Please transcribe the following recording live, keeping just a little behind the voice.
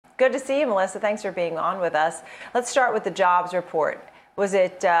Good to see you, Melissa. Thanks for being on with us. Let's start with the jobs report. Was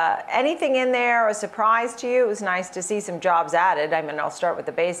it anything in there a surprise to you? It was nice to see some jobs added. I mean, I'll start with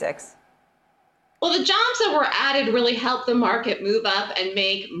the basics. Well, the jobs that were added really helped the market move up and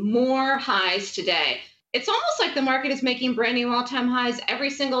make more highs today. It's almost like the market is making brand new all-time highs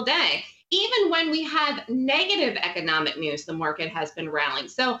every single day. Even when we have negative economic news, the market has been rallying.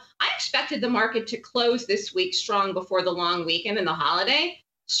 So I expected the market to close this week strong before the long weekend and the holiday.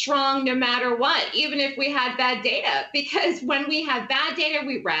 Strong no matter what, even if we had bad data, because when we have bad data,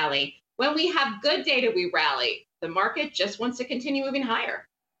 we rally. When we have good data, we rally. The market just wants to continue moving higher.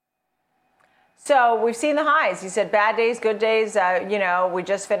 So we've seen the highs. You said bad days, good days. We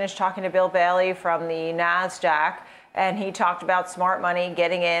just finished talking to Bill Bailey from the NASDAQ, and he talked about smart money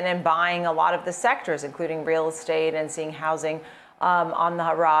getting in and buying a lot of the sectors, including real estate and seeing housing on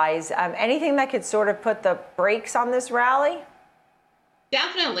the rise. Anything that could sort of put the brakes on this rally?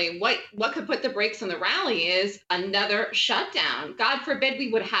 Definitely. What could put the brakes on the rally is another shutdown. God forbid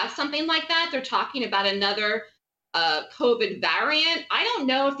we would have something like that. They're talking about another COVID variant. I don't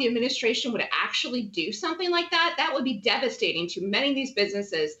know if the administration would actually do something like that. That would be devastating to many of these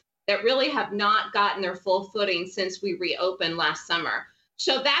businesses that really have not gotten their full footing since we reopened last summer.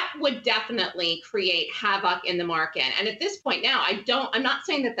 So that would definitely create havoc in the market. And at this point now, I'm not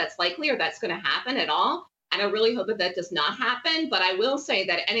saying that that's likely or that's going to happen at all. And I really hope that that does not happen. But I will say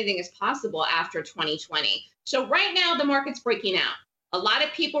that anything is possible after 2020. So right now, the market's breaking out. A lot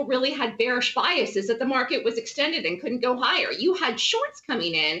of people really had bearish biases that the market was extended and couldn't go higher. You had shorts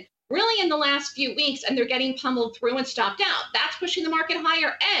coming in really in the last few weeks, and they're getting pummeled through and stopped out. That's pushing the market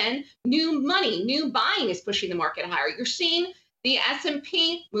higher, and new money, new buying is pushing the market higher. You're seeing the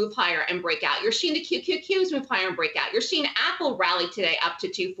S&P move higher and break out. You're seeing the QQQs move higher and break out. You're seeing Apple rally today up to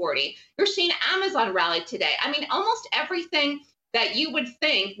 240. You're seeing Amazon rally today. I mean, almost everything that you would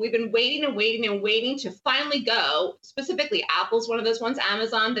think we've been waiting and waiting and waiting to finally go. Specifically, Apple's one of those ones,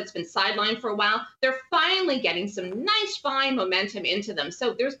 Amazon, that's been sidelined for a while. They're finally getting some nice buying momentum into them.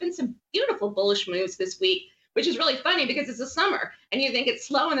 So there's been some beautiful bullish moves this week, which is really funny because it's the summer and you think it's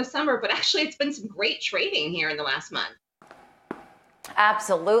slow in the summer, but actually it's been some great trading here in the last month.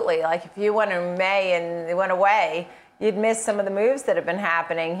 Absolutely. Like if you went in May and it went away, you'd miss some of the moves that have been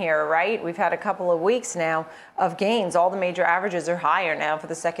happening here, right? We've had a couple of weeks now of gains. All the major averages are higher now for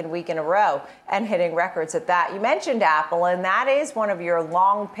the second week in a row and hitting records at that. You mentioned Apple, and that is one of your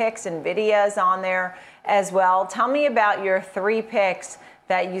long picks. NVIDIA's on there as well. Tell me about your 3 picks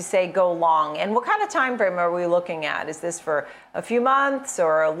that you say go long, and what kind of time frame are we looking at? Is this for a few months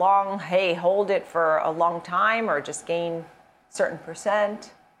or a long, hey, hold it for a long time, or just gain certain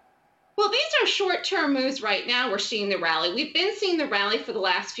percent? Well, these are short-term moves right now. We're seeing the rally. We've been seeing the rally for the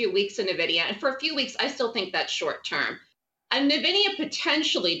last few weeks in NVIDIA. And for a few weeks, I still think that's short-term. And NVIDIA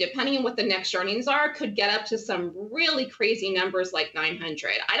potentially, depending on what the next earnings are, could get up to some really crazy numbers like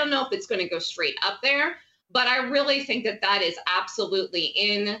 900. I don't know if it's going to go straight up there, but I really think that that is absolutely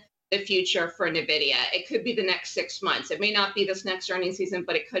in the future for NVIDIA. It could be the next 6 months. It may not be this next earnings season,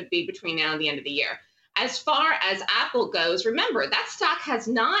 but it could be between now and the end of the year. As far as Apple goes, remember, that stock has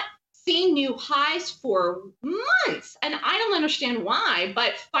not seen new highs for months, and I don't understand why,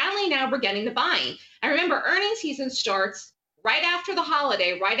 but finally now we're getting the buying. And remember, earnings season starts right after the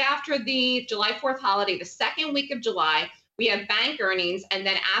holiday, right after the July 4th holiday, the second week of July. We have bank earnings, and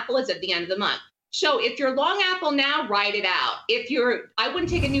then Apple is at the end of the month. So if you're long Apple now, ride it out. I wouldn't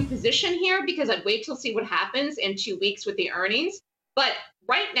take a new position here because I'd wait till see what happens in 2 weeks with the earnings. But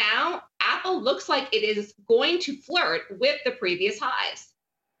right now, Apple looks like it is going to flirt with the previous highs.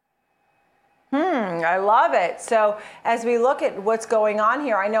 I love it. So as we look at what's going on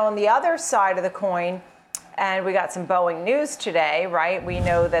here, I know on the other side of the coin, and we got some Boeing news today, right? We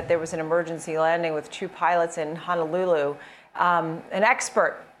know that there was an emergency landing with 2 pilots in Honolulu, an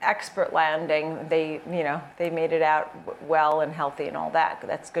expert landing. They made it out well and healthy and all that.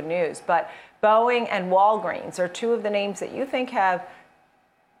 That's good news. But Boeing and Walgreens are 2 of the names that you think have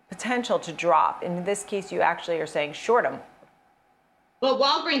potential to drop. In this case, you actually are saying short them. Well,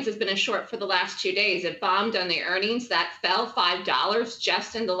 Walgreens has been a short for the last 2 days. It bombed on the earnings. That fell $5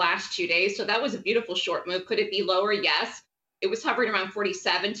 just in the last 2 days. So that was a beautiful short move. Could it be lower? Yes. It was hovering around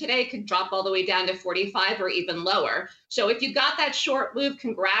 47 today. It could drop all the way down to 45 or even lower. So if you got that short move,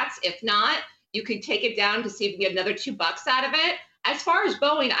 congrats. If not, you could take it down to see if you get another $2 out of it. As far as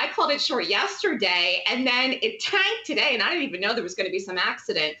Boeing, I called it short yesterday, and then it tanked today, and I didn't even know there was going to be some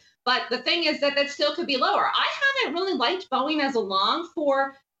accident. But the thing is that still could be lower. I haven't really liked Boeing as a long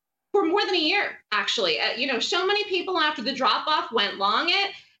for more than a year, actually. So many people after the drop-off went long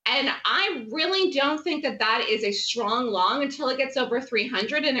it, And I really don't think that that is a strong long until it gets over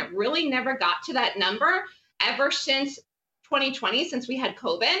 300. And it really never got to that number ever since 2020, since we had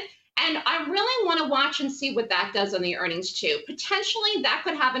COVID. And I really want to watch and see what that does on the earnings too. Potentially that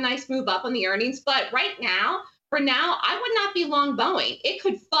could have a nice move up on the earnings. But right now, for now, I would not be long Boeing. It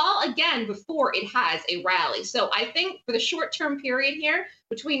could fall again before it has a rally. So I think for the short term period here,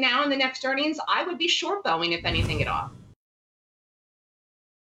 between now and the next earnings, I would be short Boeing, if anything at all.